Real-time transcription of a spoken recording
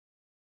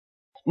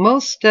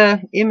Most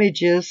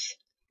images,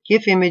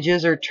 GIF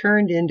images, are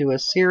turned into a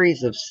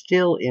series of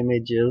still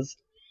images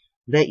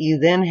that you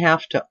then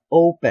have to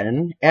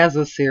open as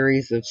a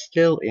series of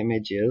still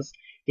images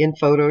in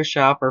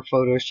Photoshop or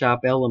Photoshop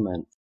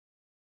Elements.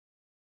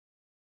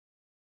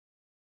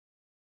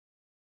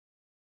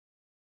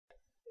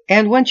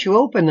 And once you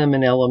open them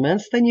in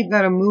Elements, then you've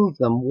got to move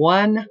them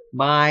one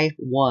by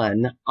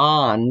one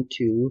on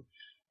to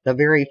the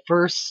very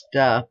first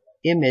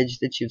image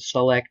that you've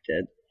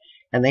selected.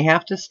 And they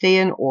have to stay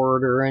in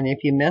order, and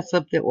if you mess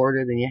up the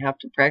order, then you have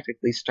to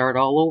practically start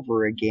all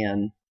over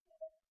again.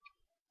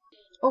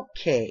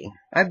 Okay,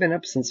 I've been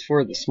up since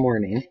 4 this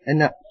morning,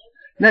 and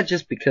not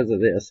just because of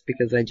this,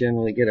 because I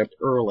generally get up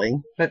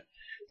early, but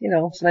you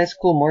know, it's a nice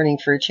cool morning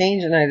for a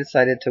change, and I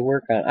decided to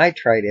work on. I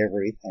tried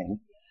everything.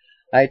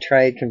 I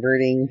tried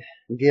converting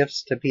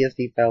GIFs to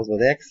PSD files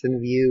with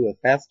XInView,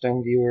 with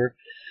Faststone Viewer,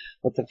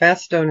 with the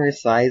Faststone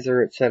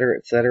Resizer, etc.,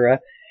 etc.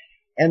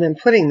 And then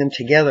putting them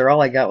together,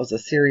 all I got was a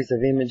series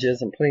of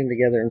images, and putting them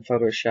together in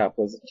Photoshop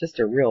was just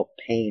a real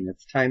pain.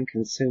 It's time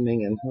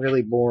consuming and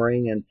really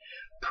boring and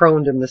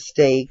prone to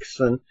mistakes.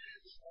 And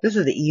this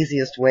is the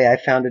easiest way I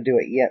found to do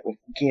it yet with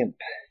GIMP.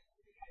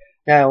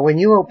 Now, when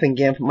you open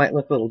GIMP, it might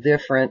look a little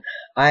different.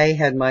 I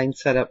had mine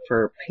set up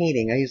for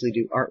painting. I usually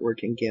do artwork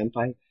in GIMP.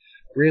 I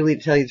really,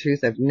 to tell you the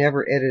truth, I've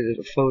never edited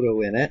a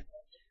photo in it.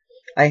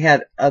 I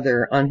had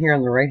on here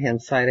on the right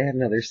hand side, I had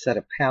another set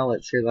of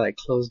palettes here that I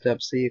closed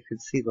up so you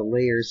could see the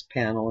layers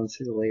panel and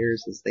see the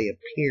layers as they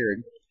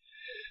appeared.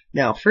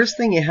 Now, first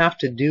thing you have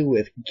to do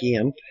with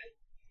GIMP,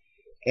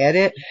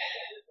 edit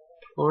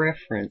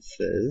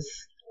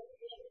preferences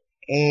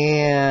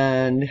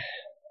and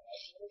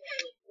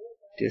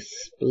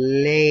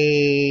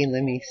display.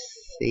 Let me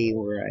see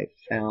where I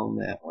found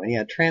that one.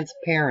 Yeah,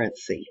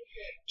 transparency.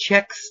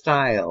 Check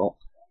style.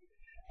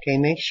 Okay,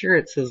 make sure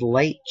it says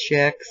light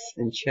checks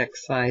and check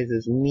size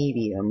is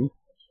medium,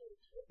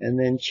 and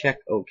then check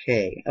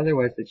OK.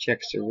 Otherwise the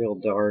checks are real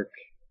dark.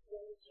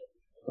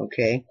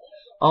 Okay.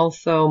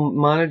 Also,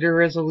 monitor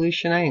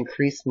resolution, I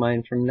increased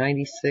mine from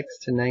 96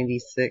 to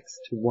 96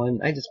 to 1.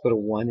 I just put a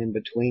 1 in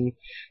between.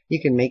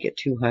 You can make it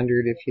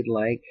 200 if you'd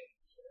like.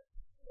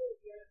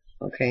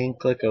 Okay, and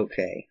click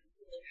OK.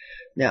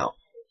 Now,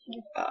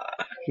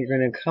 you're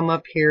going to come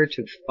up here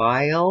to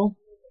File,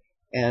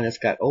 and it's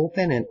got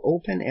Open and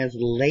Open as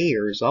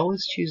Layers.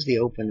 Always choose the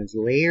Open as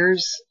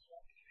Layers.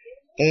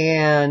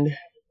 And,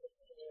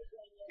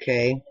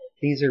 okay,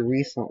 these are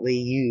recently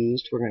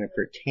used. We're going to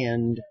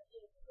pretend.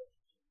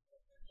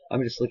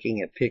 I'm just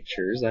looking at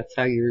pictures. That's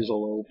how yours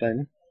will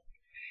open.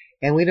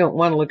 And we don't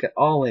want to look at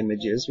all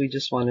images. We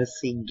just want to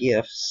see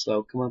GIFs.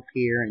 So come up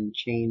here and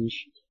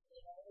change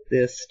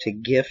this to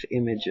GIF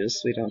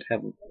images so we don't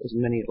have as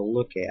many to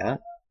look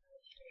at.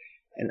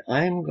 And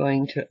I'm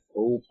going to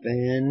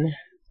open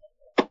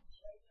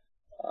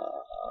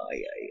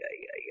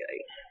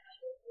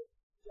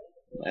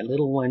my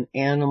little one,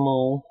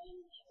 Animal,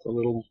 the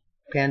little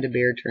panda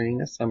bear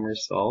turning a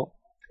somersault.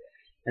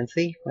 And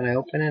see, when I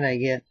open it, I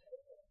get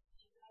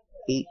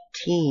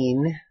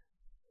 18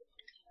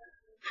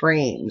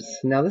 frames.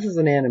 Now this is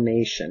an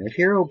animation. If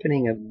you're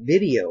opening a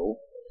video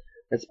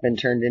that's been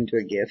turned into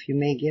a GIF, you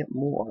may get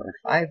more.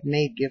 I've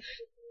made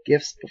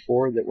GIFs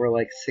before that were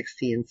like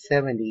 60 and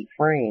 70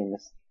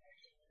 frames.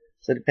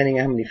 So depending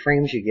on how many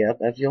frames you get,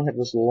 you'll have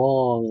this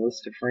long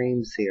list of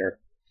frames here.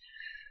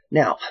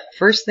 Now,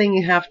 first thing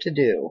you have to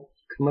do,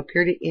 come up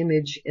here to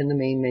Image in the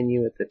main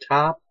menu at the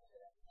top,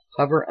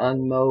 hover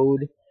on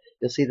Mode.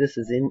 You'll see this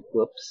is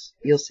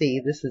You'll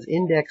see this is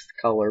indexed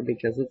color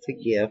because it's a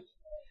GIF.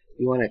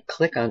 You want to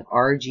click on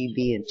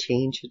RGB and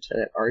change it to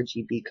that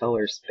RGB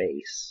color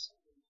space.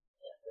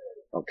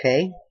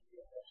 Okay?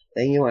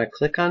 Then you want to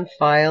click on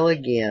File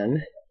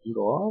again, and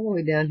go all the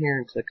way down here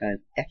and click on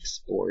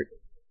Export.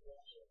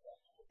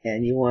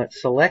 And you want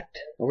select,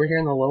 over here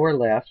in the lower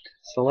left,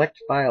 select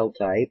file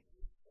type,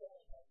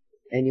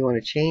 and you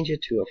want to change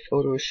it to a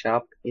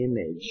Photoshop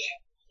image.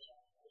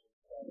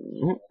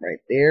 Right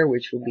there,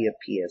 which will be a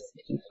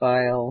PSD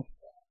file.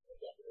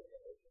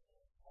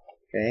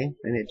 Okay,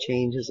 and it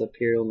changes up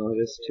here, you'll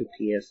notice, to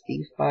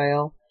PSD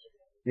file,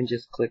 and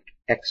just click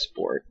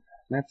Export.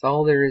 That's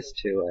all there is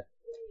to it.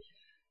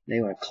 Now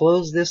you want to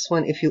close this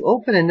one. If you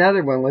open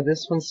another one with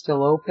this one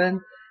still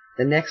open,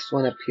 the next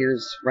one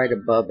appears right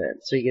above it.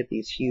 So you get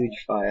these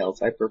huge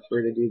files. I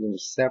prefer to do them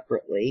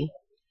separately.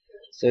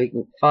 So you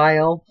can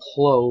File,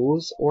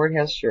 Close, or it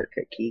has a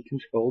shortcut key,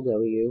 Control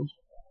W.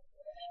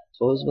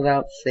 Close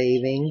without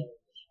saving.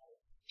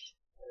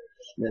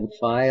 Then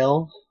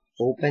File,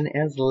 Open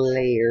as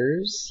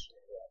Layers.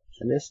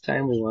 And this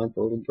time we want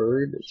the little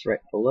bird that's right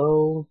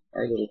below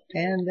our little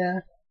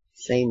panda.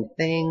 Same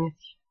thing.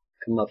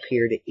 Come up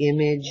here to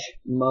Image,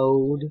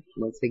 Mode.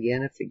 Once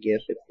again, it's a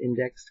GIF. It's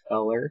indexed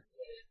color.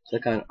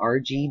 Click on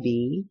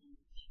RGB.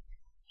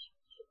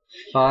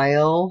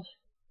 File,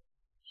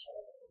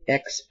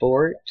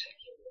 Export.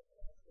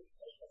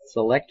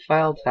 Select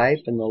file type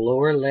in the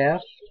lower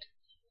left.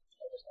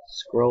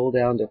 Scroll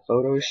down to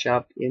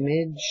Photoshop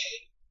Image.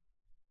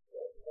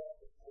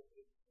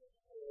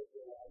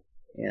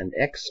 and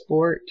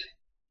export.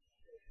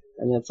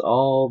 And that's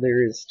all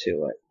there is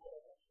to it.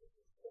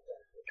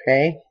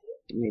 Okay,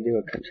 let me do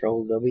a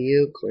Control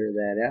W, clear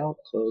that out,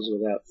 close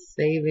without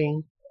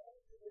saving.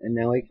 And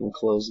now we can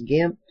close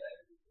GIMP.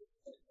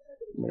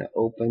 I'm going to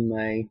open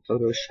my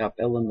Photoshop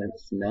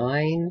Elements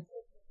 9.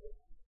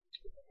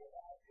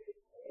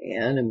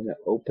 And I'm going to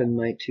open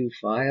my two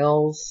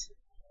files.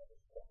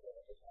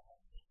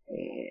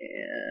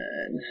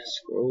 And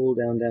scroll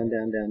down, down,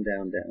 down, down,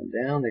 down, down,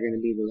 down. They're going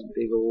to be those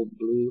big old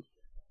blue.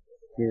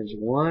 Here's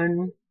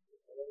one.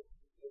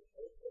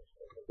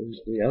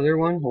 Here's the other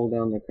one. Hold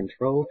down the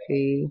Control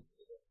key.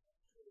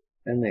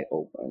 And they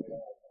open.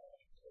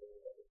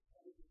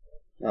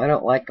 Now, I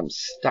don't like them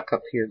stuck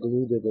up here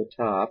glued to the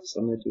top, so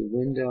I'm going to do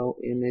Window,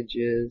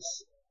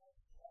 Images,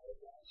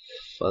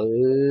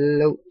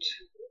 Float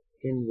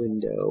in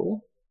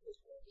Window.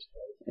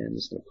 And I'm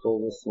just going to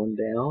pull this one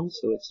down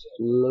so it's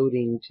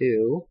floating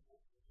too.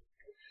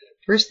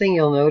 First thing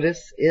you'll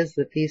notice is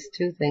that these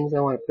two things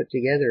I want to put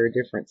together are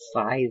different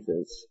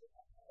sizes.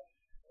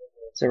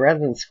 So rather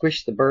than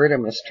squish the bird,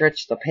 I'm going to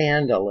stretch the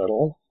panda a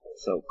little.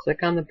 So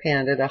click on the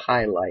panda to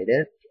highlight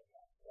it.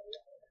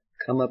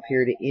 Come up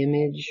here to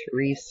Image,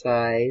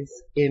 Resize,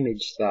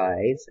 Image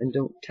Size, and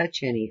don't touch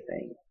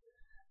anything.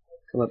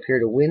 Come up here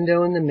to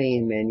Window in the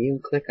main menu,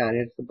 click on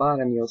it. At the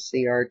bottom you'll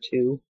see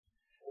R2.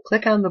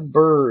 Click on the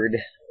bird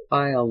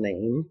file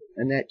name,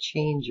 and that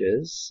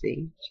changes,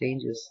 see,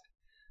 changes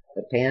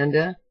the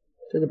panda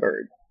to the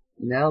bird.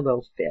 Now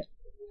they'll fit.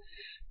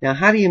 Now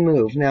how do you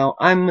move? Now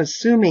I'm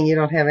assuming you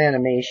don't have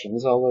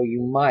animations, although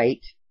you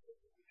might.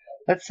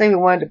 Let's say we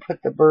wanted to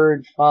put the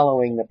bird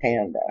following the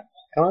panda.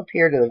 Come up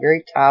here to the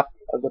very top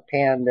of the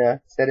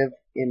panda set of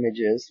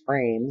images,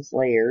 frames,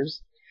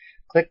 layers.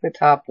 Click the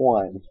top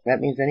one. That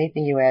means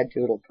anything you add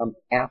to it will come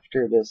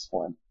after this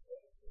one.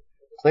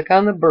 Click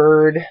on the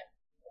bird.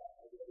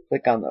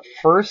 Click on the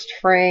first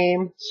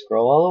frame.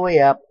 Scroll all the way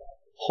up.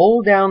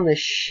 Hold down the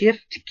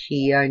Shift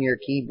key on your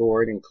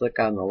keyboard and click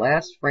on the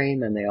last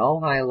frame, and they all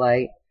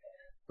highlight.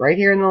 Right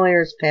here in the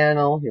Layers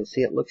panel, you'll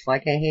see it looks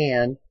like a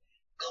hand.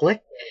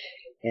 Click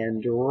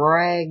and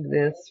drag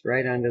this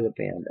right onto the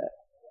panda.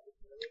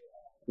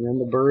 And then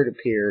the bird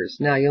appears.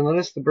 Now you'll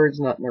notice the bird's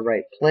not in the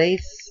right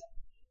place.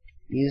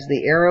 Use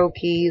the arrow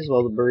keys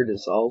while the bird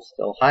is all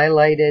still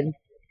highlighted.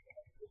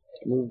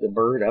 Move the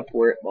bird up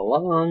where it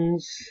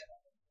belongs.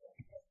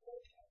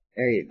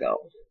 There you go.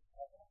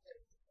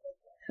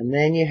 And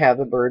then you have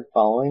the bird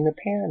following the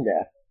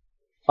panda.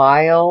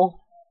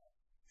 File,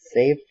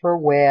 Save for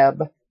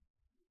Web.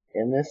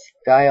 In this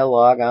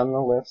dialog on the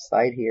left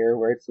side here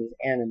where it says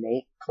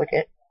Animate, click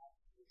it.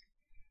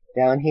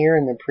 Down here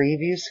in the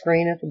preview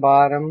screen at the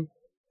bottom,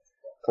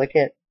 click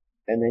it,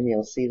 and then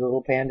you'll see the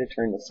little panda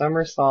turn the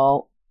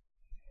somersault,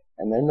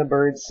 and then the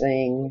bird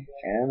sing,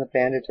 and the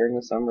panda turn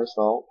the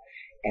somersault,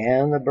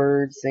 and the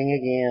bird sing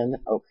again.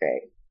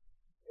 Okay.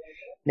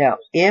 Now,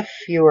 if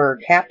you're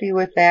happy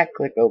with that,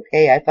 click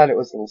OK. I thought it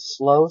was a little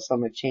slow, so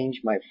I'm going to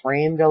change my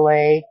frame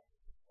delay.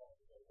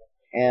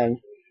 And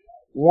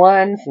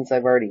one, since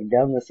I've already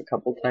done this a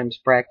couple times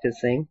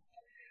practicing,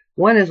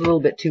 one is a little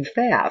bit too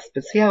fast.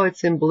 But see how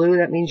it's in blue?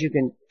 That means you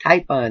can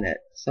type on it.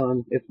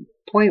 So if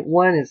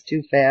 0.1 is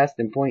too fast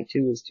and 0.2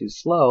 is too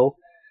slow,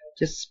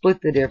 just split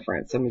the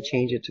difference. I'm going to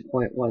change it to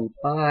 0.15.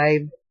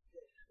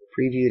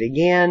 Preview it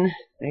again.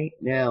 Right,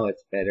 now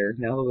it's better.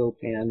 Now the little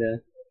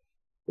panda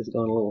is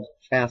going a little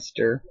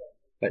faster,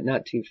 but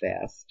not too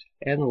fast.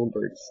 And the little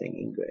bird's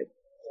singing good.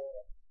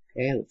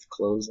 Okay, let's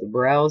close the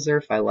browser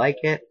if I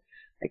like it.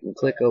 I can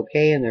click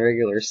OK and the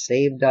regular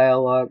save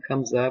dialog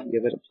comes up.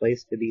 Give it a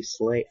place to be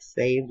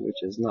saved,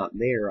 which is not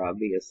there,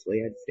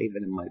 obviously. I'd save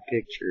it in my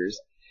pictures.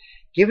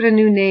 Give it a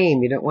new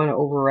name. You don't want to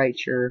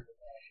overwrite your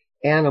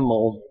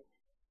animal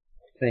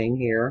thing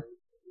here.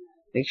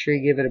 Make sure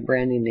you give it a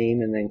brand new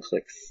name and then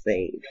click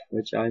Save,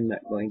 which I'm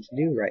not going to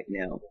do right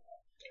now.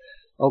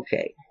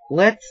 Okay,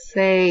 let's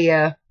say,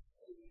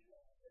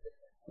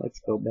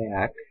 let's go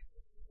back.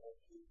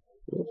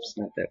 Oops,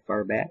 not that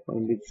far back. I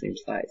want to be the same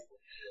size.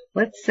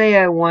 Let's say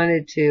I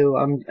wanted to,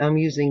 I'm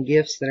using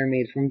GIFs that are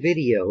made from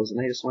videos, and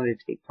I just wanted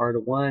to take part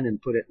of one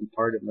and put it in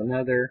part of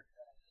another.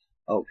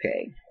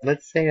 Okay,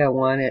 let's say I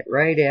want it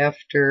right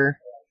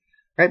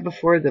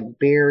before the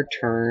bear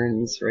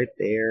turns, right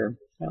there.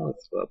 Now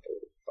let's go up a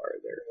little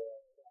farther.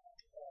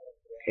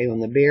 Okay, when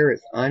the bear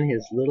is on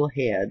his little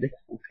head,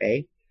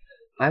 okay,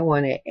 I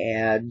want to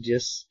add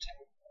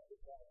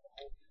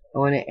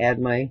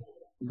my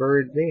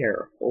bird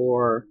there,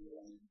 or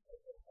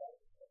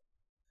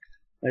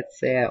let's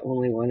say I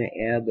only want to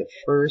add the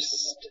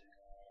first,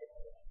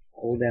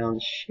 hold down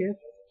Shift,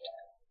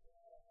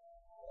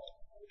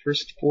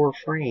 first 4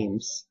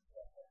 frames.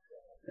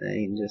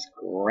 And just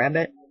grab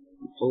it,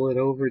 pull it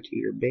over to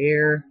your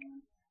bear.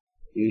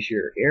 Use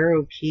your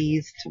arrow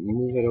keys to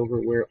move it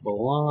over where it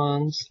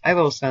belongs. I've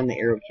always found the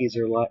arrow keys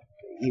are a lot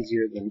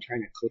easier than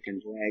trying to click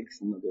and drag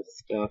some of this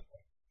stuff.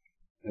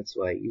 That's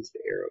why I use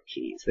the arrow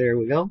keys. There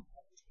we go.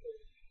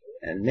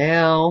 And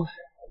now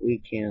we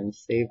can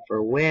save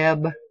for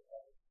web.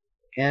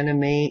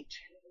 Animate,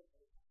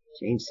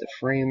 Change the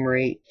frame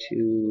rate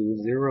to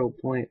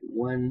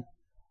 0.15.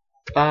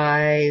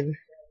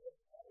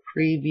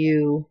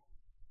 Preview.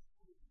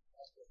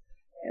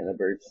 And the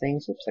bird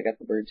sings. Oops, I got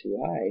the bird too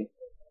high.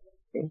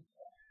 Okay.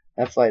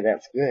 That's why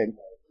that's good.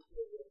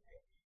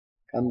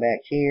 Come back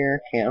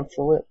here,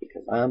 cancel it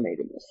because I made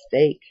a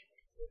mistake.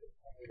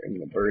 Bring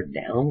the bird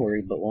down where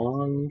he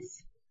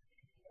belongs.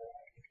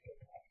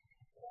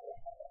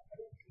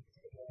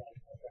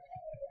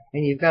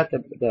 And you've got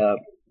the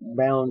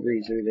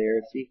boundaries are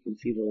there, so you can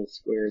see the little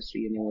squares so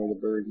you know where the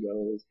bird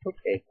goes.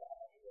 Okay,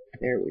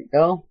 there we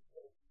go.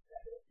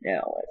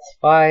 Now let's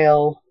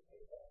file,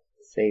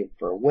 save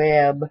for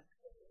web,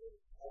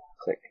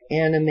 click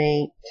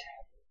animate,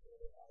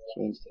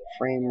 change the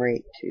frame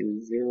rate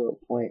to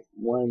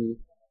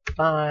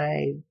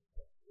 0.15,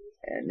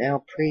 and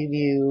now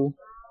preview.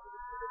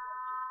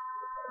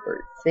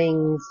 Bird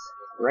sings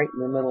right in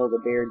the middle of the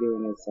bear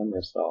doing a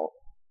somersault.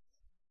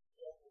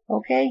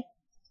 Okay.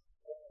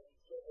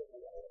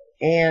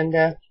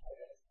 And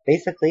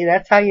basically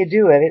that's how you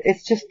do it.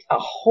 It's just a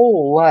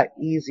whole lot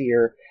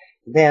easier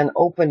than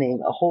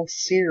opening a whole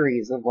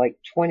series of like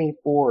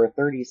 24 or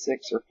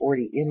 36 or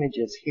 40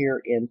 images here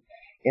in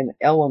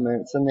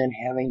Elements and then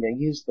having to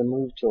use the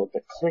move tool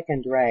to click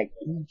and drag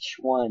each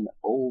one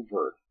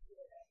over.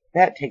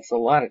 That takes a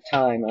lot of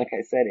time. Like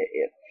I said,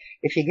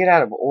 if you get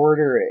out of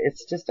order,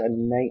 it's just a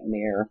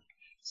nightmare.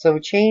 So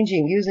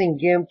using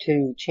GIMP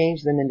to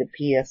change them into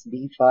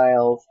PSD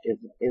files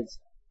is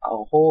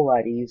a whole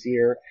lot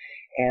easier,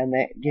 and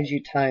that gives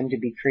you time to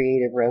be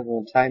creative rather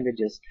than time to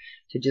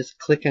just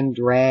click and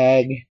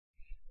drag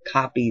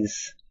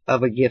copies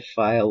of a GIF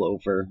file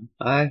over.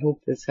 I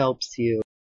hope this helps you.